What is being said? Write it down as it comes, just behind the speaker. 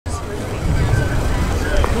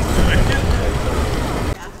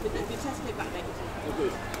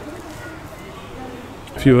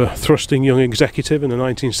If you were a thrusting young executive in the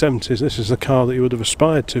 1970s, this is the car that you would have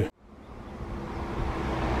aspired to.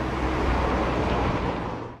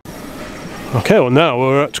 Okay, well now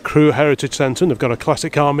we're at Crewe Heritage Centre and they've got a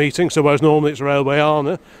classic car meeting, so whereas normally it's Railway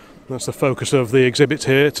Arna, that's the focus of the exhibit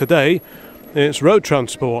here today, it's road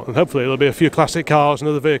transport, and hopefully there'll be a few classic cars and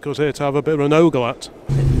other vehicles here to have a bit of an ogle at.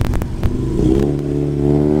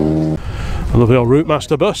 A lovely old Route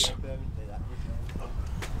Master bus.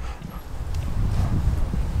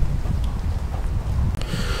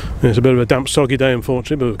 It's a bit of a damp, soggy day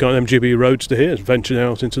unfortunately, but we've got an MGB Roadster here. It's ventured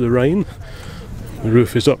out into the rain. The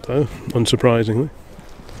roof is up though, unsurprisingly.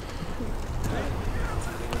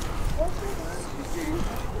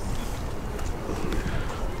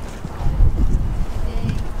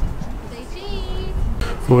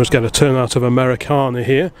 We always get a turnout of Americana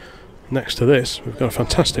here. Next to this, we've got a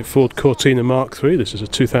fantastic Ford Cortina Mk1. This is a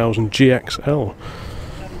 2000 GXL.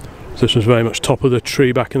 This was very much top of the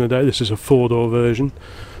tree back in the day. This is a four-door version.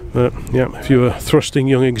 But yeah, if you were a thrusting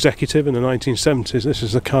young executive in the 1970s, this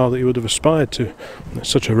is the car that you would have aspired to. It's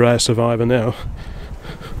such a rare survivor now.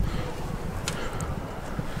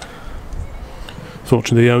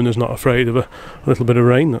 Fortunately, the owner's not afraid of a little bit of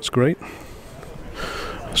rain. That's great.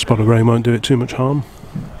 A spot of rain won't do it too much harm.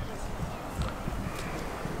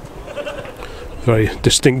 Very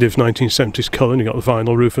distinctive 1970s colour, and you've got the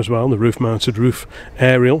vinyl roof as well, the roof mounted roof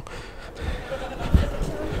aerial.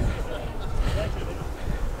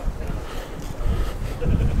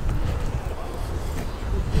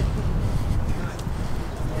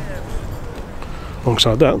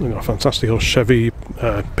 Alongside that, we've got a fantastic old Chevy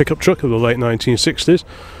pickup truck of the late 1960s.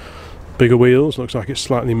 Bigger wheels, looks like it's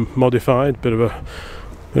slightly modified, bit of a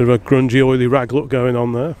grungy, oily rag look going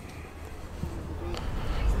on there.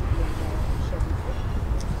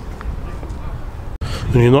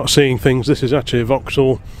 And you're not seeing things, this is actually a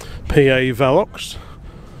Vauxhall PA Velox,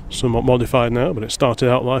 somewhat modified now, but it started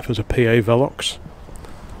out life as a PA Velox.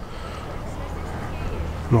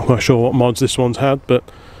 I'm not quite sure what mods this one's had, but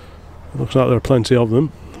it looks like there are plenty of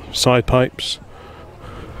them. Side pipes.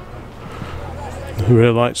 The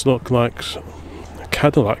rear lights look like a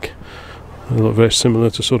Cadillac. They look very similar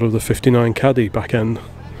to sort of the 59 Caddy back end.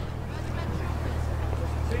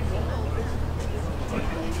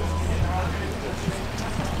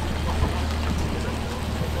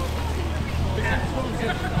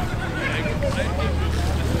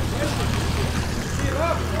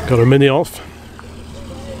 Got a Mini off.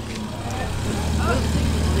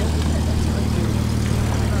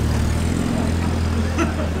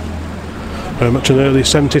 Very much an early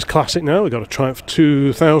 70s classic now. We've got a Triumph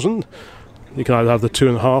 2000. You can either have the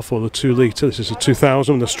 2.5 or the 2 litre. This is a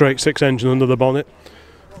 2000 with a straight 6 engine under the bonnet.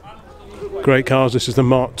 Great cars. This is the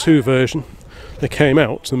Mark II version. They came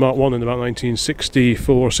out, the Mark I, in about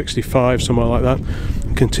 1964, 65, somewhere like that,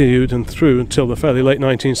 and continued and through until the fairly late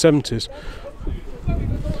 1970s.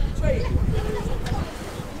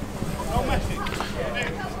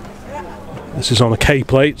 This is on a K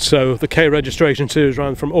plate, so the K registration series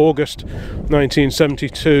ran from August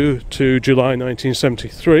 1972 to July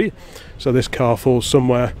 1973, so this car falls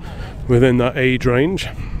somewhere within that age range.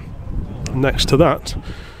 Next to that,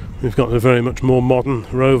 we've got the very much more modern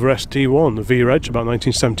Rover SD1, the V-Reg, about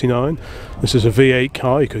 1979. This is a V8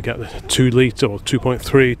 car. You could get the 2 litre or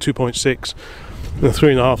 2.3, 2.6, and a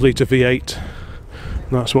 3.5 litre V8.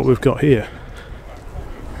 And that's what we've got here.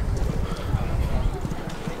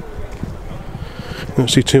 Don't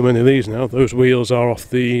see too many of these now. Those wheels are off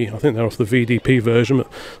the, I think they're off the VDP version, but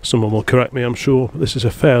someone will correct me, I'm sure. But this is a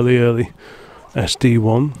fairly early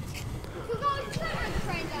SD1.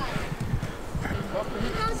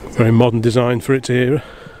 Very modern design for its era.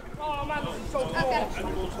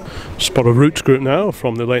 Spot of Roots Group now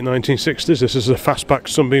from the late 1960s. This is a fastback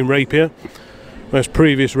Sunbeam Rapier. Most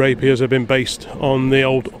previous Rapiers have been based on the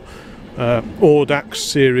old Audax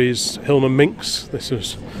series Hillman Minx. This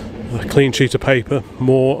is a clean sheet of paper,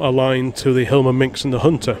 more aligned to the Hillman Minx and the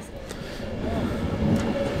Hunter.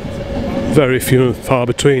 Very few and far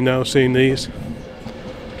between now seeing these.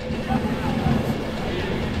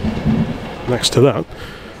 Next to that,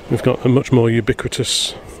 we've got a much more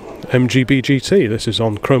ubiquitous MGB GT. This is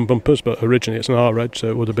on chrome bumpers, but originally it's an R-Reg, so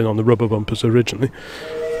it would have been on the rubber bumpers originally.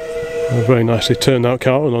 A very nicely turned out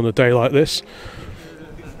car, and on a day like this,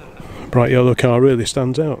 a bright yellow car really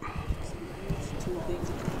stands out.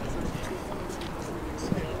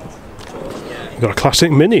 We've got a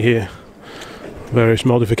classic Mini here. Various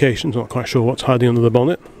modifications, not quite sure what's hiding under the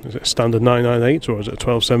bonnet. Is it a standard 998 or is it a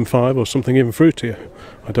 1275 or something even fruitier?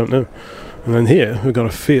 I don't know. And then here we've got a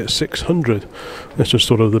Fiat 600. This is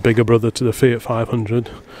sort of the bigger brother to the Fiat 500.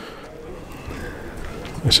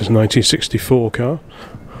 This is a 1964 car.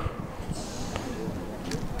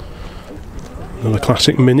 Another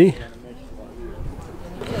classic Mini.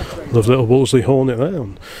 Love little Wolseley Hornet there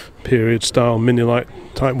on period style Mini-like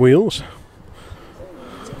type wheels.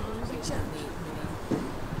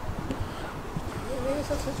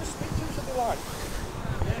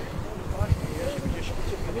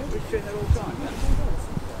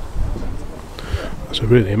 That's a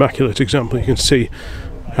really immaculate example. You can see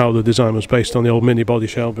how the design was based on the old Mini body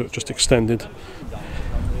shell, but just extended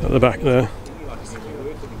at the back there.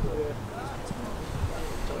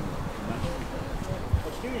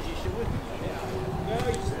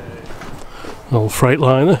 An old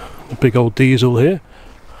Freightliner, a big old diesel here.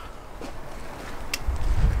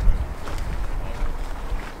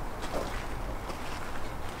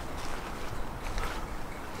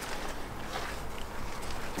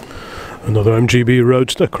 Another MGB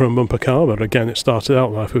Roadster chrome bumper car, but again it started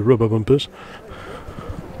out life with rubber bumpers.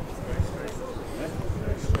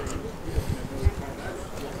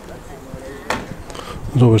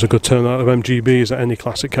 There's always a good turnout of MGBs at any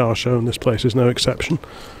classic car show, and this place is no exception.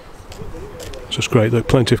 It's just great that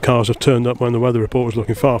plenty of cars have turned up when the weather report was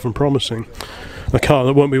looking far from promising. A car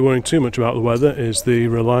that won't be worrying too much about the weather is the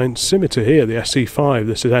Reliant Scimitar here, the SE5.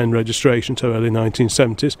 This is N registration, so early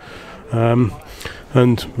 1970s.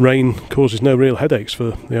 And rain causes no real headaches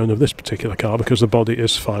for the owner of this particular car because the body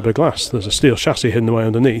is fiberglass. There's a steel chassis hidden away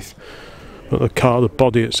underneath, but the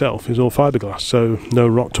body itself is all fiberglass, so no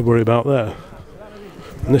rot to worry about there.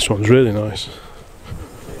 And this one's really nice.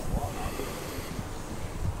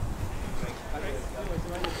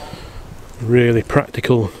 Really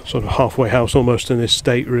practical, sort of halfway house almost in this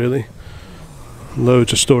state really.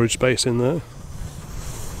 Loads of storage space in there.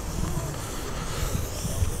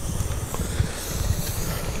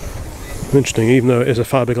 Interesting, even though it is a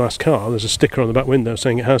fiberglass car, there's a sticker on the back window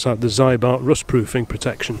saying it has had the Zybark rust proofing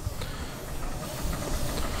protection.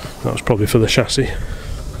 That was probably for the chassis.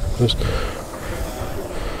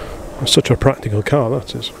 It's such a practical car,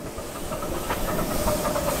 that is.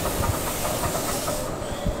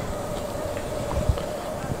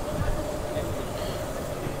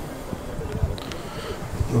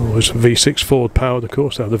 Always V6 Ford powered, of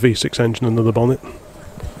course. They have the V6 engine under the bonnet.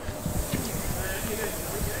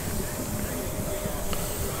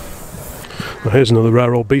 Well, here's another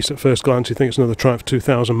rare old beast at first glance. You think it's another Triumph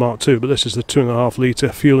 2000 Mark II, but this is the 2.5 litre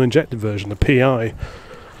fuel injected version, the PI.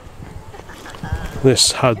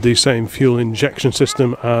 This had the same fuel injection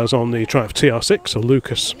system as on the Triumph TR6, a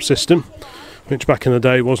Lucas system, which back in the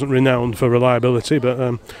day wasn't renowned for reliability, but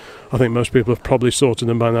I think most people have probably sorted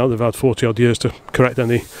them by now. They've had 40 odd years to correct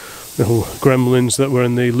any little gremlins that were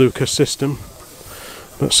in the Lucas system.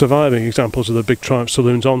 But surviving examples of the big Triumph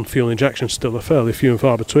saloons on fuel injection still are fairly few and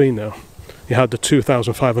far between now. You had the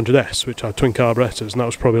 2500S, which had twin carburetors, and that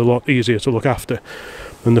was probably a lot easier to look after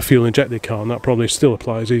than the fuel injected car, and that probably still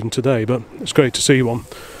applies even today, but it's great to see one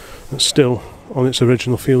that's still on its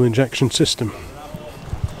original fuel injection system.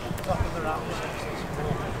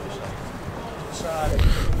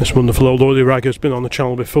 This wonderful old oily rag has been on the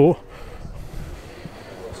channel before.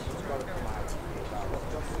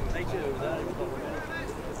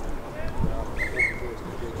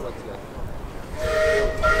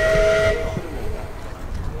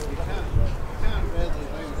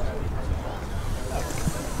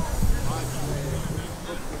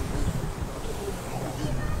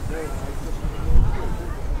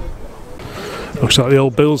 Looks like the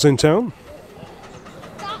old Bill's in town.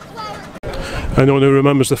 Anyone who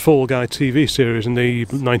remembers the Fall Guy TV series in the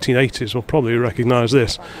 1980s will probably recognise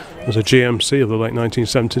this as a GMC of the late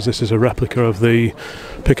 1970s. This is a replica of the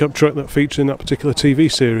pickup truck that featured in that particular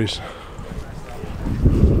TV series.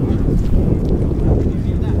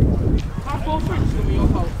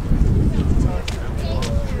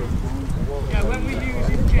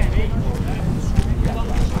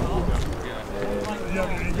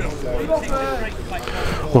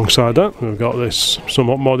 Alongside that, we've got this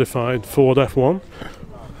somewhat modified Ford F1.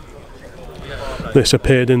 This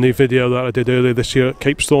appeared in the video that I did earlier this year at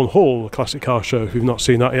Capesthorne Hall, the classic car show. If you've not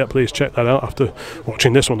seen that yet, please check that out after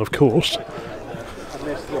watching this one, of course.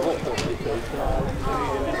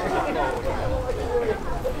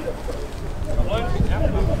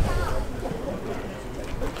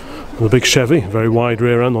 The big Chevy, very wide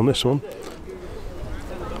rear end on this one.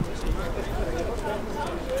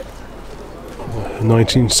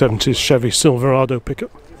 1970s Chevy Silverado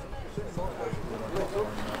pickup.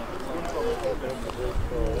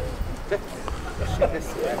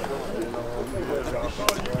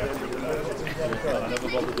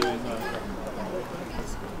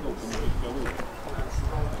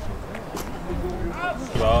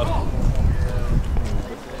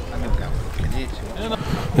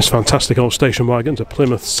 This fantastic old station wagon's a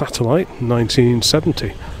Plymouth Satellite,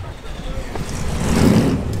 1970.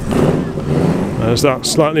 There's that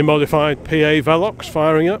slightly modified PA Velox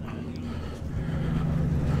firing up.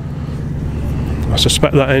 I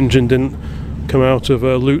suspect that engine didn't come out of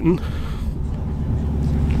Luton.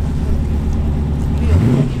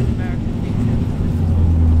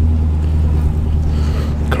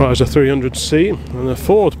 Chrysler 300C and a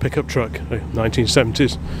Ford pickup truck,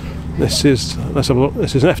 1970s. This is, let's have a look,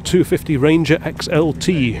 this is an F250 Ranger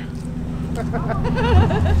XLT.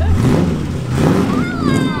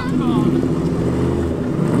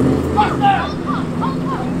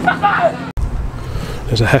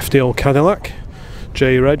 There's a hefty old Cadillac,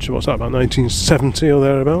 J-Reg, what's that, about 1970 or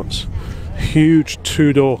thereabouts. Huge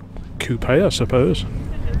two-door coupe, I suppose.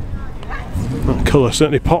 That colour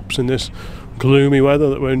certainly pops in this gloomy weather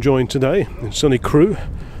that we're enjoying today in sunny Crewe.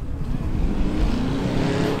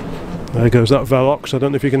 There goes that Velox, I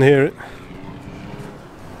don't know if you can hear it.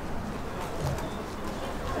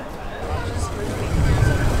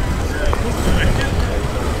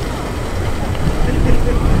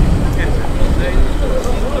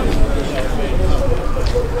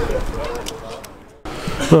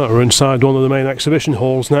 Well, we're inside one of the main exhibition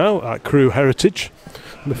halls now at Crewe Heritage.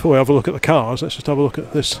 Before we have a look at the cars, let's just have a look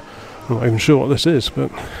at this. I'm not even sure what this is,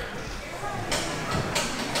 but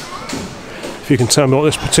if you can tell me what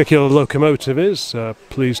this particular locomotive is,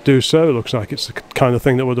 please do so. It looks like it's the kind of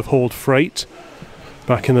thing that would have hauled freight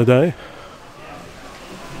back in the day.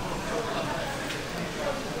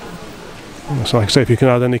 So like I say, if you can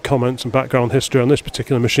add any comments and background history on this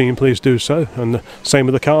particular machine, please do so. And the same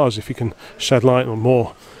with the cars, if you can shed light on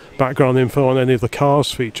more background info on any of the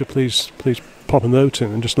cars featured, please pop a note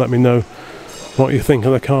in and just let me know what you think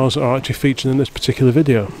of the cars that are actually featured in this particular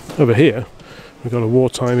video. Over here we've got a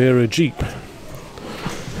wartime era Jeep.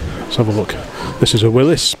 Let's have a look. This is a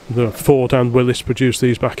Willis. The Ford and Willis produced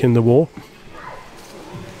these back in the war.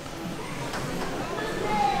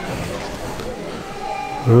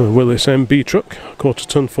 Willis MB truck, quarter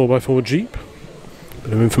ton 4x4 Jeep.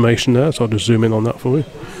 Bit of information there, so I'll just zoom in on that for you.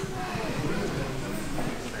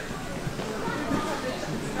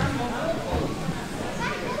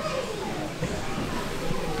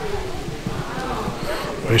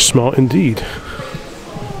 Very smart indeed.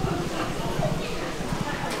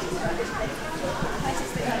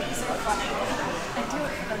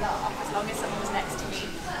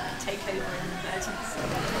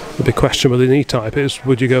 The big question with an E-Type is,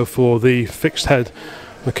 would you go for the fixed head,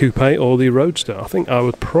 the coupe, or the roadster? I think I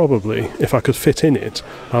would probably, if I could fit in it,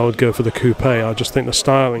 I would go for the coupe. I just think the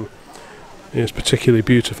styling is particularly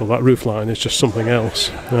beautiful. That roofline is just something else.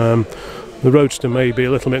 The roadster may be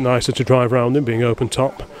a little bit nicer to drive around in, being open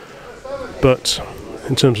top, but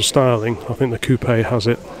in terms of styling, I think the coupe has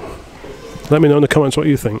it. Let me know in the comments what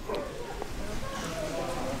you think.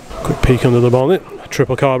 Quick peek under the bonnet.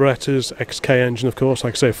 Triple carburettors, XK engine of course,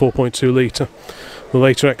 like I say, 4.2 litre. The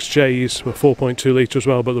later XJs were 4.2 litre as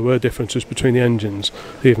well, but there were differences between the engines,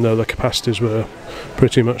 even though the capacities were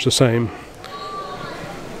pretty much the same.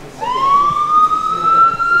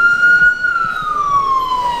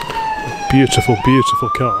 Beautiful, beautiful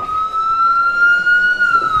car.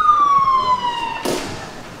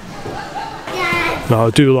 Now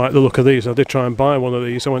I do like the look of these. I did try and buy one of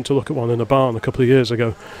these. I went to look at one in a barn a couple of years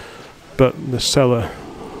ago, but the seller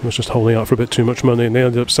was just holding out for a bit too much money, and they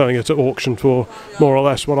ended up selling it at auction for more or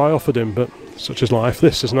less what I offered him, but such is life.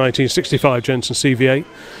 This is 1965 Jensen C-V8,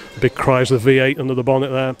 the big Chrysler V8 under the bonnet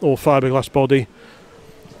there, all fiberglass body.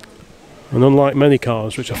 And unlike many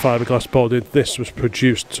cars which are fiberglass bodied, this was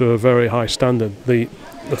produced to a very high standard. The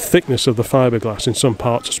thickness of the fiberglass in some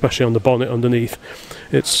parts, especially on the bonnet underneath,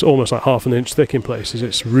 it's almost like ½ inch thick in places.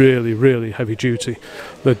 It's really, really heavy duty.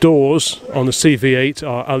 The doors on the CV8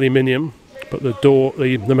 are aluminium, but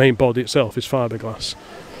the main body itself is fiberglass.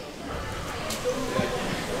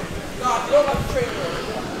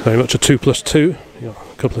 Very much a 2+2. You got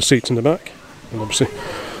a couple of seats in the back, and obviously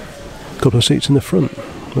a couple of seats in the front.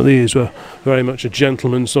 But these were very much a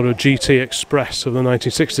gentleman's sort of GT Express of the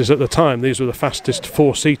 1960s. At the time, these were the fastest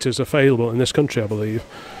four-seaters available in this country, I believe.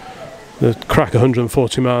 The crack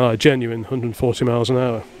 140 mile, genuine 140 miles an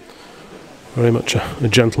hour. Very much a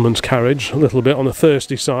gentleman's carriage, a little bit on the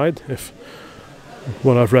thirsty side, if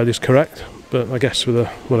what I've read is correct. But I guess with a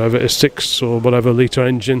whatever it is, 6 or whatever litre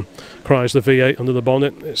engine, Chrysler V8 under the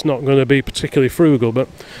bonnet, it's not going to be particularly frugal. But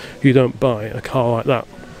you don't buy a car like that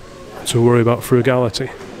to worry about frugality.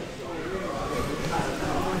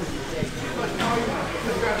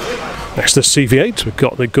 Next to the CV8, we've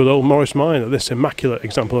got the good old Morris Minor, this immaculate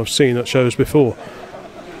example I've seen at shows before.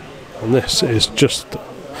 And this is just,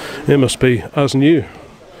 it must be as new.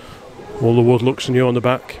 all the wood looks new on the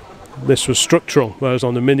back. This was structural, whereas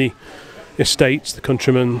on the Mini estates, the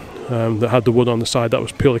Countryman that had the wood on the side, that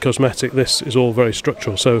was purely cosmetic. This is all very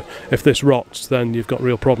structural, so if this rots, then you've got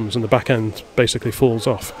real problems and the back end basically falls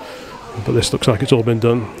off. But this looks like it's all been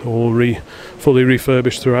done, all fully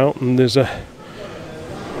refurbished throughout, and there's a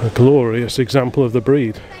glorious example of the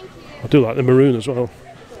breed. I do like the maroon as well.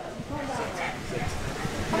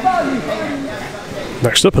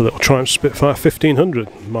 Next up, a little Triumph Spitfire 1500.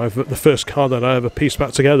 The first car that I ever pieced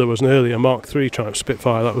back together was an earlier Mark III Triumph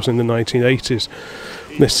Spitfire. That was in the 1980s.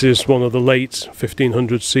 This is one of the late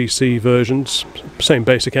 1500cc versions. Same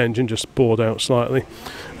basic engine, just bored out slightly.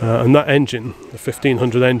 And that engine, the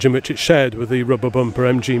 1500 engine, which it shared with the rubber bumper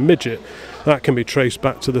MG Midget, that can be traced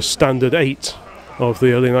back to the standard 8 of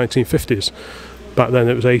the early 1950s. Back then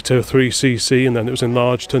it was 803cc, and then it was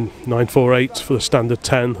enlarged to 948 for the standard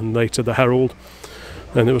 10, and later the Herald.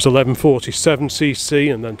 Then it was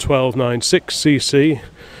 1147cc and then 1296cc,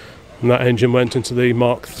 and that engine went into the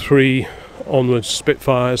Mark III onwards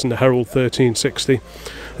Spitfires and the Herald 1360, and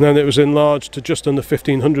then it was enlarged to just under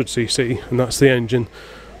 1500cc, and that's the engine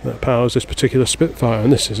that powers this particular Spitfire.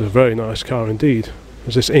 And this is a very nice car indeed.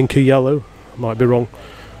 Is this inky yellow? I might be wrong.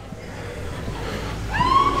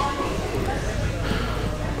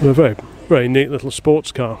 A very, very neat little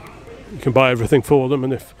sports car. You can buy everything for them,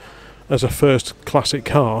 and if as a first classic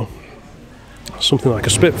car, something like a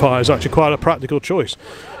Spitfire is actually quite a practical choice.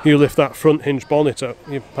 You lift that front hinge bonnet up,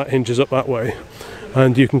 that hinges up that way,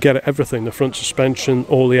 and you can get everything, the front suspension,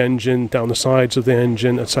 all the engine, down the sides of the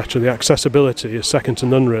engine, etc. The accessibility is second to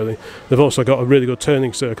none really. They've also got a really good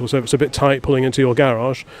turning circle, so if it's a bit tight pulling into your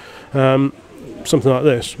garage, something like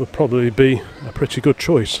this would probably be a pretty good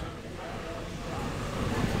choice.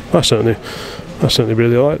 I certainly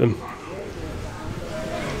really like them.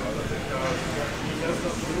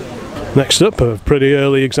 Next up, a pretty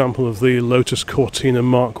early example of the Lotus Cortina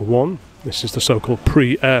Mk1. This is the so-called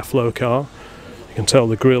pre-airflow car. You can tell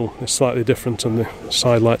the grille is slightly different and the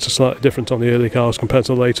side lights are slightly different on the early cars compared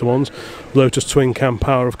to the later ones. Lotus twin cam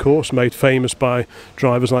power, of course, made famous by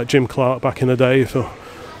drivers like Jim Clark back in the day for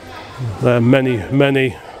their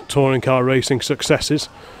many touring car racing successes,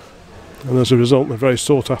 and as a result they're very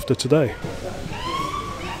sought after today.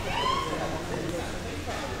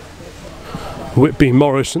 Whitby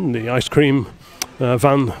Morrison, the ice cream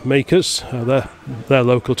van makers, they're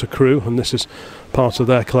local to Crewe, and this is part of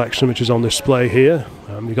their collection which is on display here.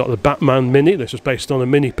 You've got the Batman Mini. This is based on a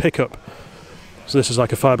Mini pickup, so this is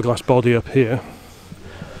like a fiberglass body up here,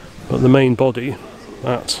 but the main body,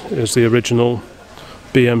 that is the original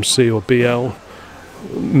BMC or BL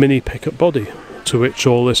Mini pickup body, to which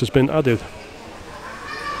all this has been added.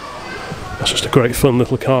 That's just a great fun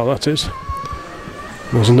little car, that is.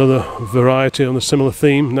 There's another variety on a similar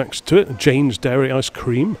theme next to it, Jane's Dairy Ice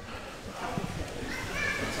Cream.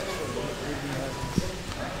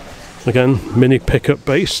 Again, Mini pickup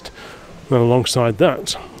based, and alongside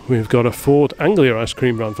that we've got a Ford Anglia ice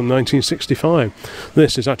cream van from 1965.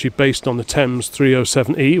 This is actually based on the Thames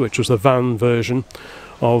 307E, which was the van version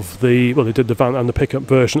of the, well, they did the van and the pickup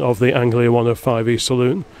version of the Anglia 105E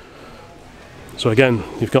saloon. So again,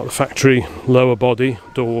 you've got the factory lower body,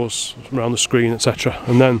 doors around the screen, etc.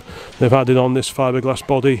 And then they've added on this fiberglass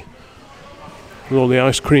body with all the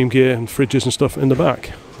ice cream gear and fridges and stuff in the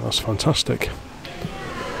back. That's fantastic.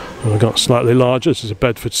 And we've got slightly larger. This is a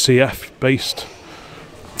Bedford CF based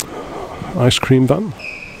ice cream van.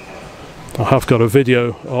 I have got a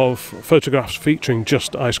video of photographs featuring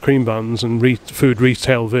just ice cream vans and food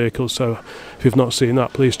retail vehicles, so if you've not seen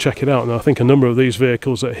that, please check it out. And I think a number of these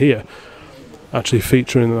vehicles that are here actually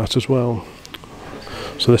feature in that as well.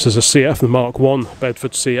 So this is a CF, the Mark I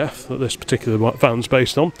Bedford CF that this particular van's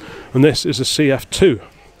based on, and this is a CF2,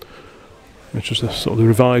 which is the sort of the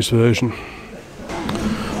revised version.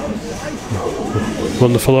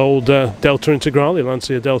 Wonderful old Delta Integrale,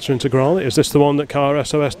 Lancia Delta Integrale. Is this the one that Car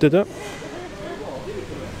SOS did it?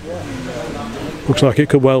 Looks like it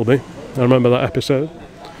could well be. I remember that episode.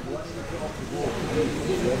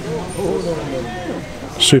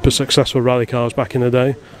 Super successful rally cars back in the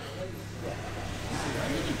day.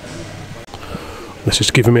 This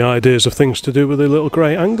is giving me ideas of things to do with a little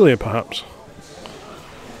grey Anglia, perhaps.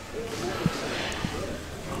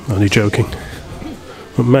 Only joking.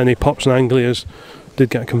 But many Pops and Anglias did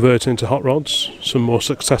get converted into hot rods, some more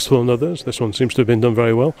successful than others. This one seems to have been done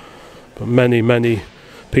very well, but many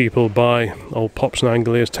people buy old Pops and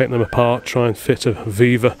Anglias, take them apart, try and fit a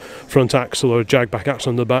Viva front axle or a Jag back axle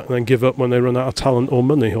on the back, and then give up when they run out of talent or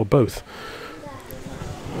money, or both.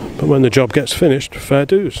 But when the job gets finished, fair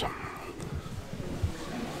dues.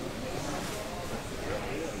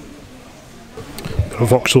 Got A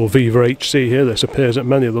Vauxhall Viva HC here. This appears at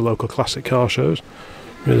many of the local classic car shows.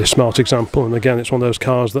 Really smart example, and again it's one of those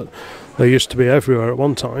cars that they used to be everywhere at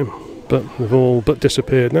one time, but they've all but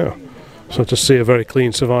disappeared now. So to see a very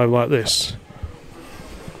clean survive like this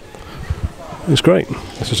is great.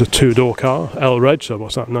 This is a two-door car, L-Reg, so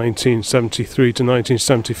what's that, 1973 to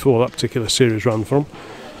 1974 that particular series ran from.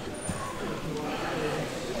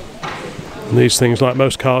 And these things, like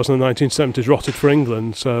most cars in the 1970s, rotted for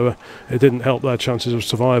England, so it didn't help their chances of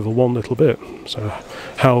survival one little bit. So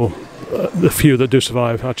how the few that do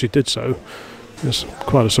survive actually did so is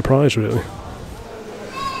quite a surprise, really.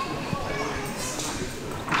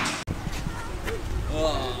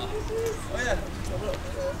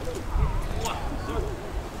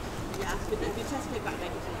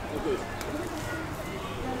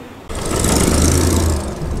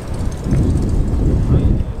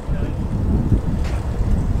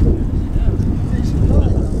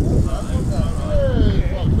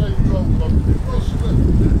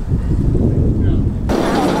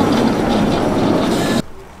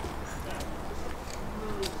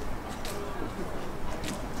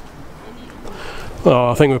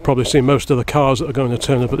 Well, I think we've probably seen most of the cars that are going to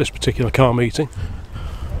turn up at this particular car meeting.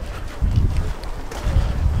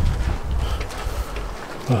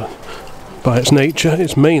 By its nature,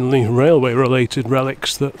 it's mainly railway related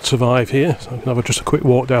relics that survive here, so I can have just a quick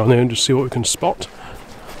walk down here and just see what we can spot.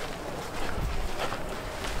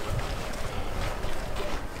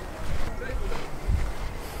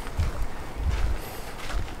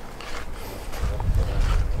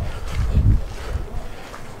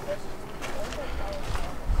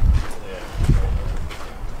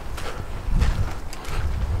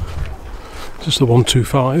 Just the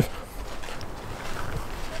 125.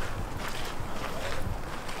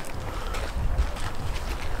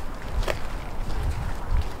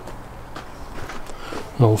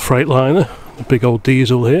 An old Freightliner, a big old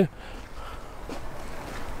diesel here.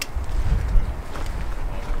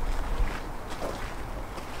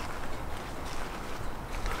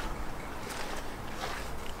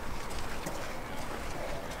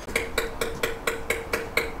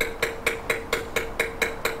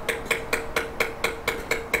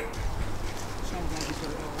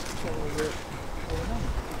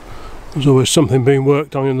 There's always something being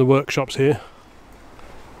worked on in the workshops here.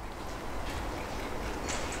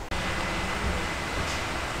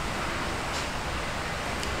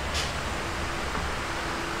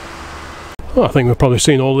 Well, I think we've probably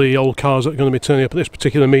seen all the old cars that are going to be turning up at this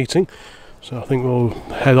particular meeting, so I think we'll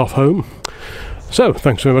head off home. So,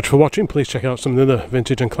 thanks very much for watching. Please check out some of the other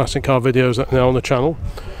vintage and classic car videos that are now on the channel.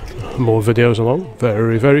 More videos along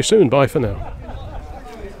very, very soon. Bye for now.